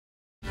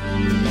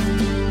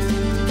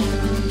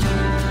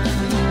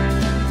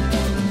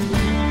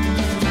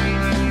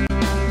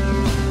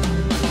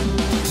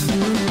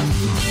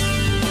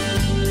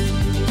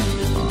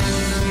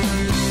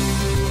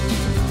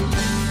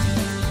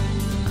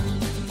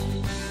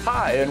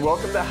Hi, and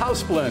welcome to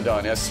House Blend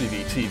on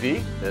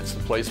SCVTV. It's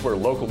the place where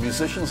local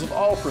musicians of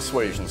all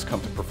persuasions come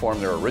to perform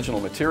their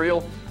original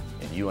material,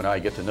 and you and I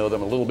get to know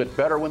them a little bit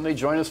better when they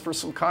join us for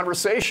some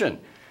conversation.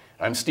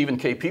 I'm Stephen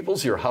K.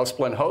 Peeples, your House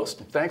Blend host,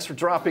 and thanks for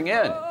dropping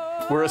in.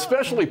 We're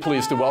especially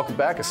pleased to welcome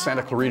back a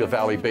Santa Clarita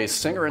Valley-based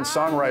singer and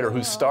songwriter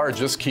whose star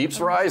just keeps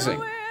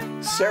rising.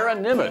 Sara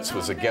Niemietz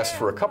was a guest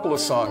for a couple of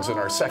songs in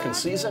our second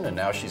season, and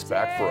now she's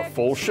back for a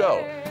full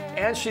show.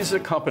 And she's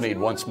accompanied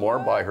once more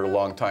by her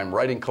longtime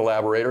writing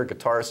collaborator,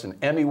 guitarist and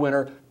Emmy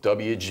winner,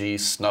 W.G.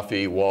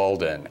 Snuffy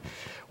Walden.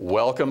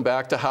 Welcome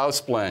back to House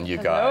Blend, you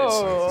guys.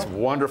 Hello. It's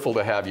wonderful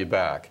to have you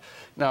back.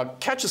 Now,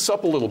 catch us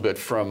up a little bit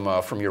from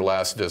your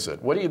last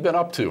visit. What have you been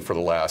up to for the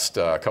last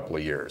couple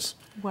of years?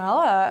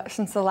 Well,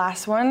 since the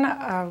last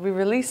one, we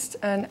released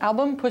an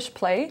album, Push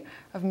Play,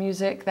 of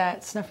music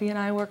that Snuffy and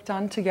I worked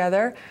on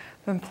together.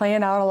 Been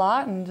playing out a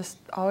lot and just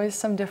always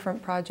some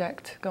different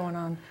project going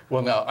on.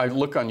 Well, now, I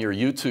look on your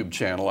YouTube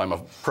channel. I'm a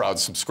proud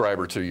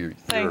subscriber to your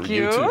Thank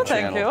YouTube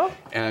channel. you.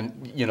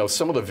 And, you know,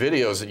 some of the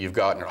videos that you've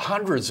gotten,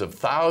 hundreds of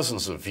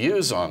thousands of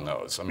views on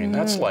those. I mean,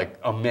 that's like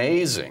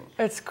amazing.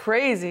 It's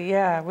crazy,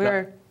 yeah.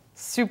 We're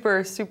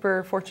super,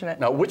 super fortunate.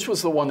 Now, which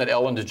was the one that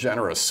Ellen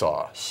DeGeneres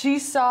saw? She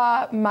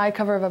saw my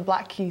cover of a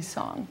Black Keys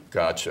song.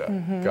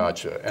 Gotcha,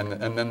 gotcha.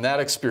 And then that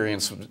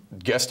experience,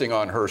 guesting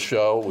on her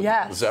show,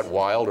 was that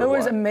wild or what? It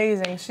was what?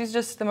 amazing. She's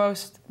just the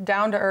most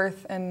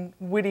down-to-earth and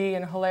witty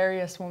and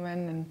hilarious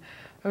woman, and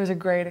it was a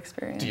great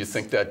experience. Do you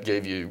think that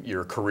gave you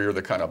your career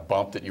the kind of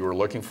bump that you were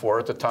looking for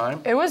at the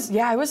time? It was,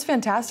 yeah, it was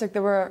fantastic.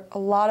 There were a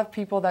lot of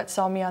people that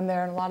saw me on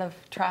there, and a lot of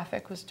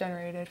traffic was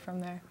generated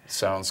from there.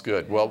 Sounds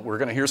good. Well, we're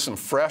going to hear some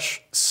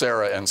fresh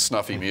Sara and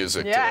Snuffy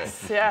music today.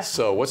 Yes.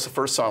 So what's the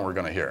first song we're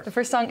going to hear? The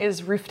first song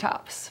is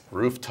Rooftops.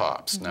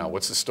 Rooftops. Now,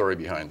 what's the story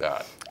behind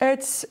that?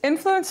 It's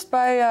influenced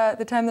by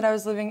the time that I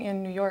was living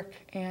in New York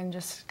and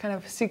just kind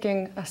of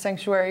seeking a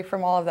sanctuary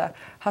from all of the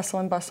hustle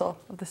and bustle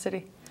of the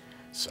city.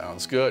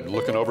 Sounds good.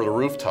 Looking over the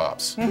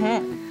rooftops.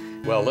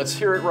 Well, let's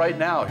hear it right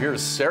now.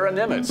 Here's Sara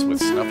Niemietz with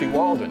Snuffy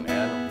Walden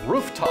and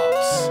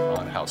Rooftops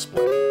on House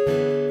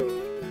Blend.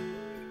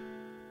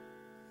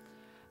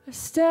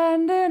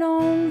 Standing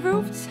on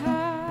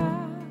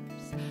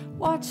rooftops,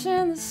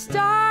 watching the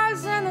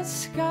stars in the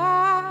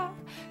sky,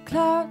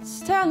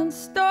 clouds telling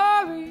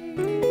stories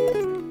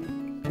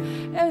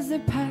as they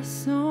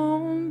pass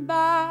on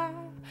by.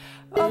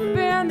 Up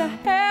in the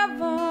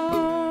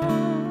heavens,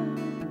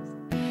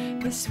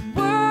 this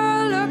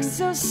world looks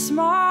so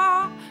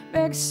small,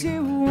 makes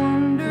you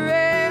wonder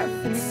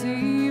if it's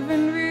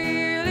even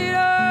really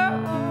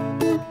love.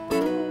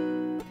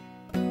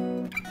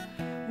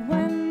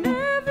 When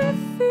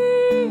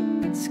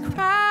everything gets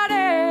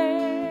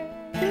crowded,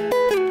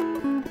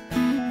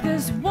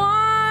 there's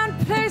one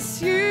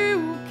place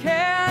you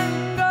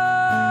can go.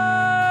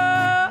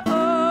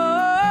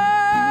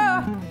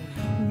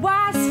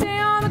 Why stay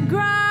on the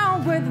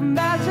ground where the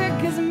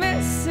magic is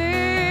missing?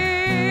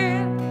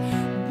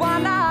 Why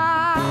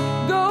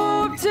not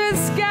go up to the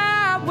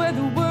sky where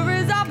the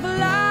worries all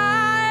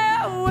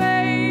fly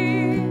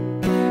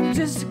away?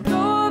 Just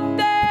go up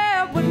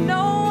there where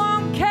no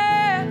one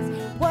cares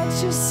what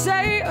you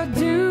say or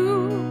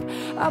do.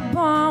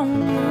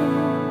 Upon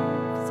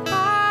rooftops,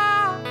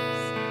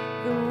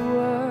 the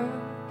world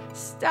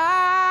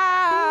stops.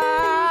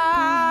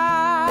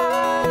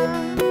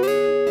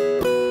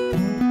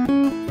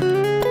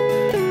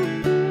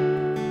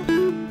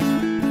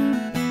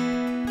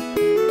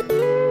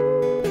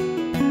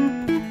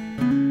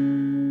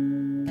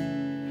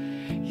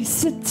 You're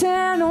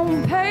sitting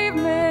on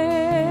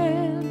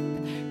pavement,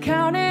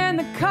 counting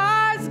the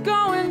cars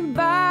going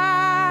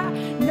by,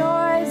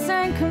 noise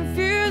and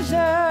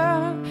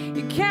confusion.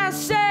 You can't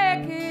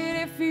shake it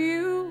if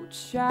you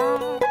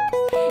try.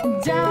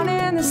 Down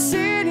in the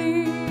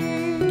city,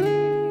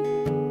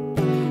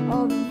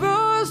 all the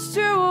rules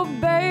to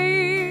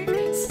obey.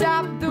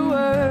 Stop the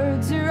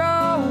words you're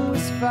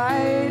always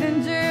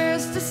fighting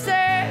just to say.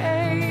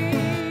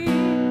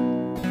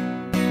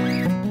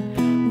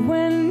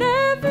 When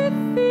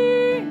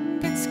everything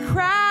gets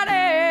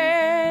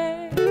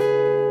crowded,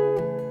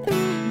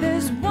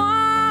 there's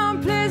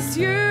one place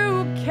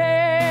you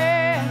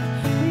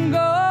can go.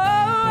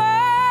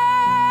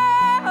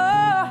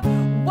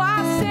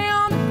 Why stay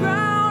on the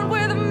ground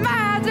where the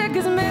magic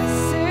is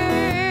missing?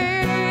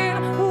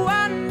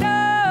 Why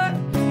not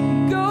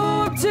go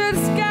up to the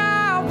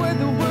sky where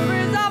the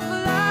worries all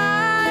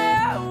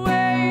fly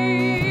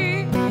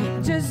away?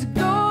 Just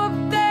go up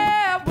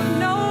there where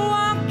no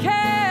one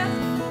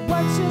cares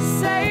what you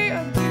say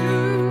or do.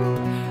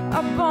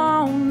 Up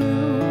on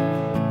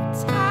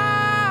rooftops, the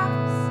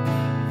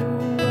world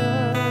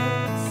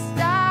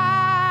stops.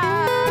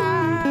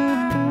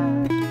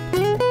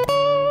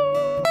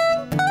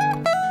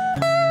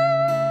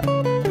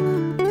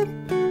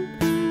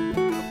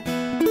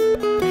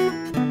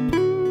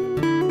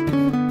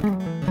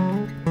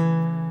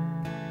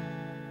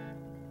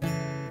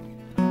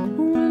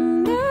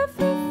 When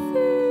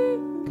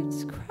everything gets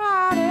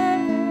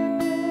crowded,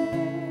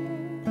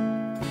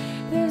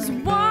 there's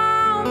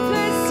one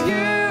place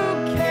you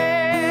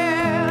can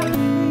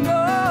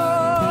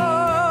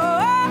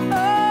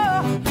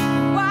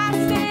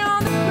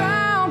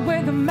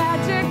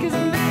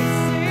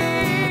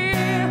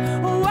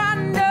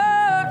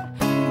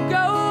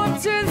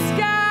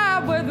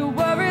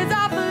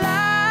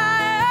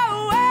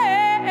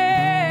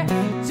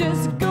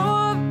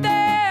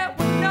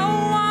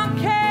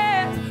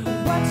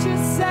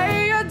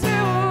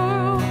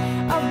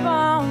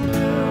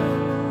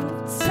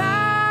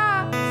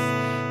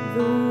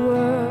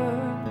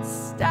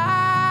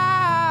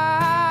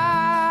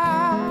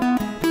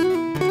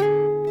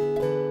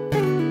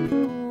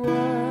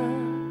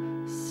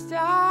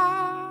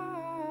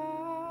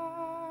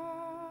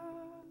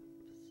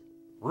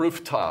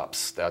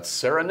Tops. That's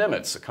Sara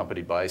Niemietz,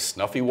 accompanied by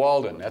Snuffy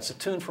Walden. That's a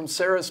tune from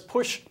Sara's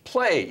Push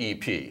Play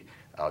EP,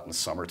 out in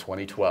summer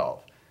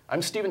 2012.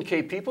 I'm Stephen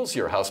K. Peeples,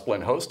 your House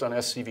Blend host on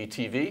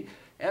SCVTV,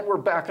 and we're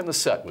back on the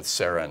set with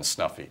Sara and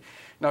Snuffy.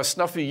 Now,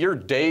 Snuffy, your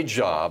day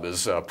job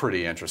is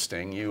pretty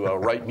interesting. You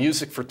write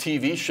music for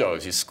TV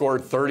shows. You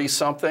scored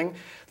 30-something,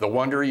 The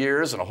Wonder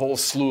Years, and a whole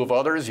slew of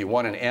others. You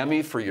won an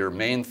Emmy for your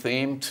main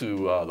theme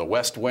to The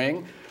West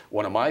Wing,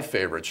 one of my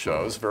favorite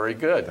shows. Very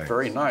good. Thanks.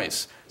 Very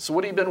nice. So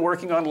what have you been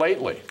working on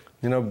lately?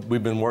 You know,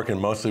 we've been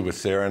working mostly with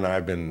Sara, and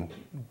I've been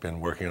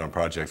working on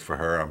projects for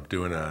her. I'm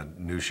doing a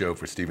new show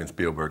for Steven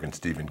Spielberg and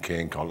Stephen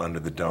King called Under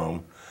the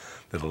Dome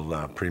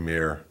that'll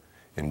premiere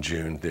in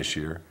June this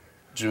year.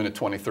 June of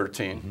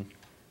 2013. Mm-hmm.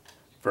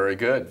 Very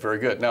good, very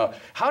good. Now,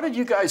 how did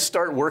you guys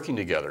start working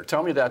together?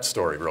 Tell me that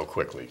story real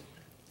quickly.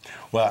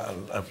 Well,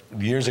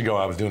 years ago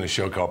I was doing a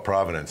show called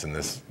Providence, and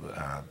this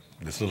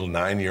little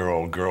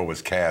 9-year-old girl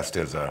was cast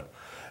as a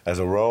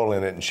role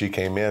in it, and she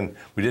came in.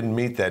 We didn't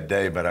meet that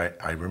day, but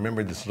I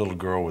remembered this little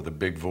girl with a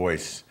big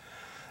voice,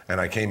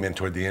 and I came in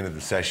toward the end of the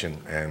session,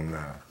 and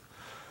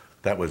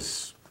that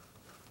was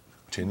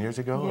 10 years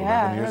ago,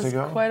 11 years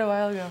ago? Quite a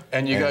while ago.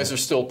 And you guys are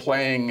still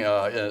playing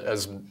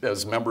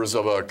as members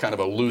of a kind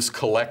of a loose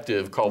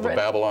collective called the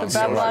Babylon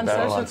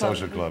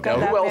Social Club. Now,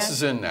 who else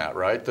is in that,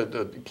 right?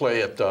 That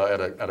play at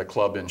a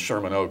club in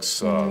Sherman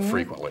Oaks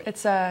frequently?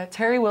 It's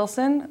Terry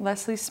Wilson,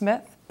 Leslie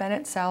Smith,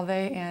 Bennett Salve,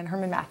 and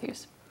Herman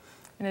Matthews,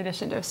 in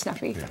addition to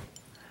Snuffy. Yeah.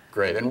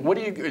 Great. And what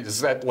do you,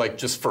 is that like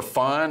just for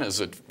fun? Is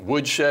it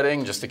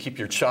woodshedding, just to keep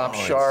your chops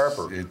sharp?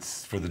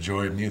 It's for the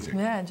joy of music.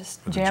 Yeah,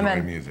 just for jamming. the joy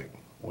of music.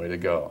 Way to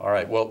go. All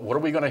right, well, what are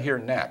we going to hear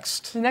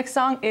next? The next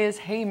song is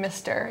Hey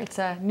Mister. It's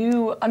a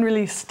new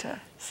unreleased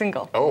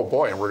single. Oh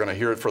boy, and we're going to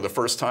hear it for the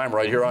first time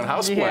right here on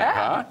House Blend,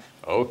 huh?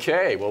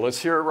 Okay, well, let's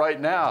hear it right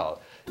now.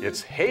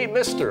 It's Hey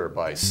Mister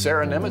by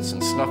Sara Niemietz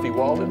and Snuffy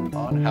Walden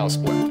on House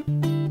Blend.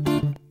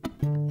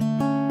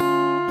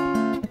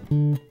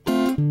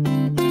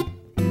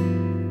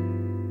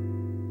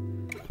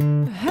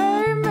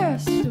 Hey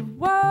mister,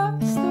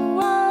 what's the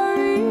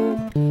worry?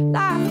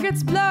 Life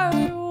gets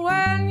blurry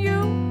when you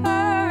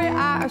hurry.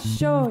 I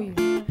assure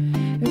you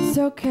it's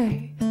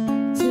okay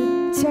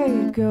to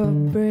take a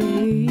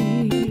break,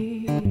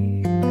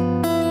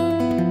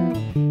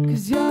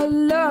 'cause you're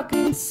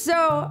looking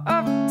so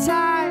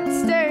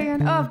uptight,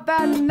 staying up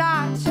at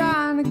night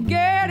trying to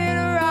get it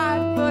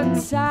right, but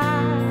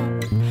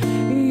inside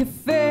you're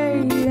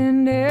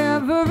fading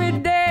every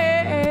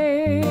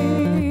day.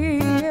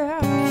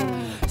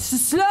 So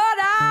slow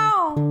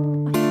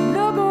down,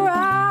 look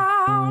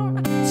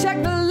around,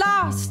 check the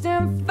lost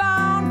and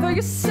found for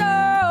your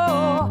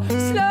soul.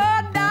 Slow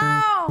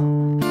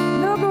down,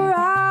 look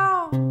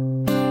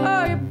around,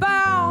 or you're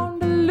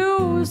bound to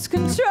lose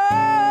control.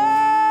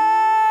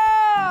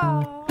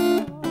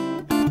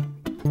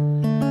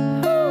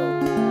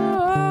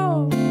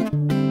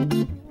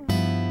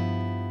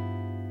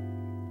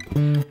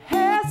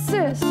 Hey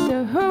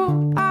sister,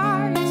 who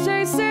are you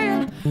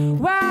chasing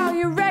while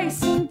you're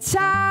racing?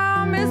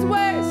 Time is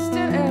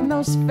wasting, and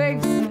those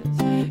faces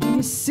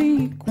you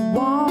seek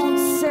won't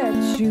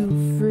set you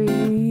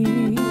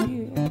free.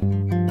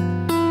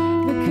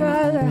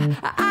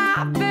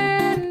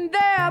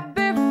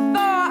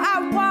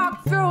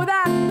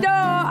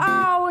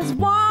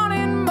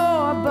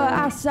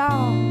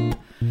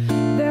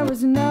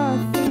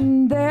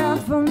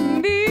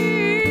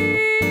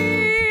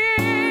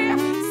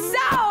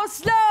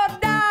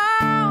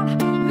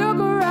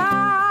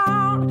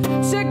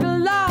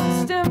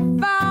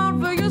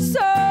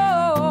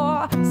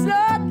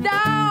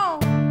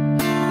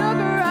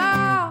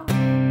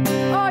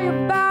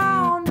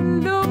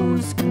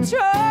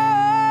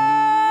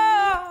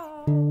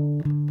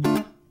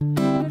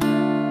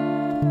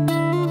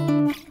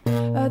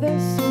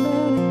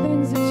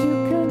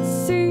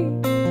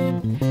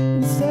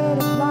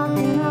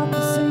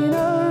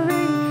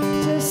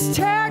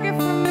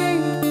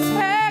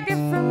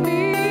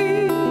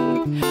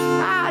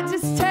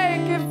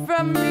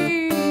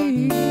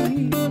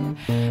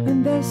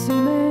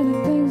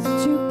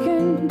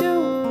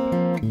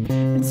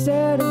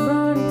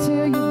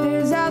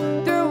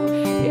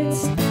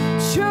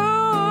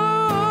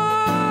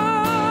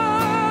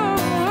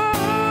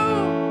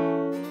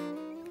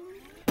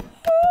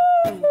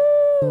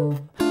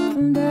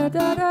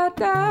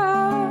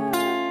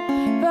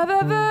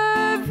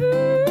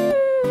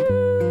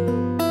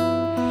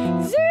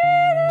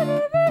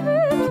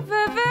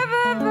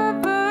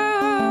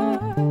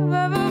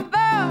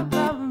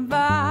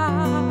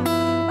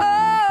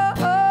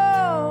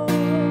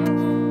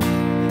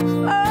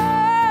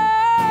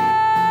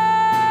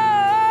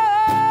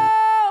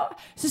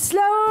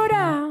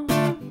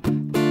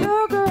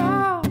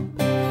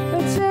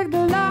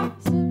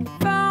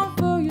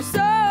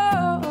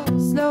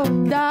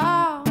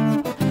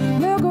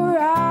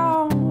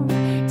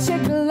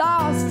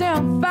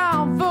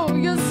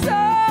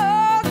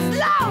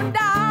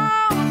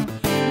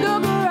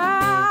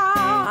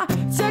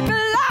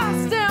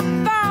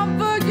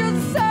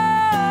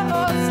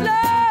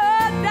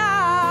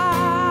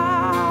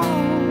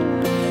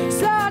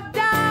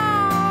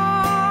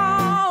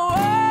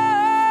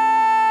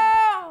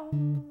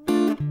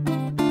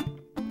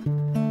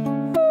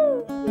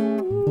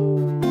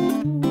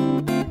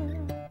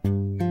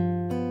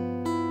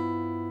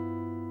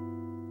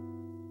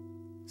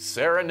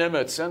 Sara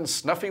Niemietz and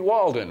Snuffy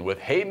Walden with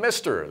Hey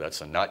Mister.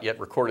 That's a not yet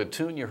recorded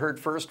tune you heard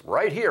first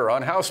right here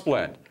on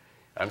Houseblend.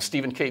 I'm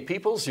Stephen K.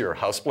 Peeples, your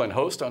Houseblend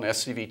host on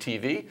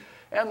SCVTV,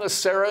 and the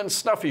Sara and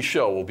Snuffy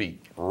Show will be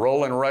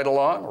rolling right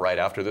along right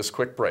after this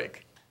quick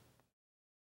break.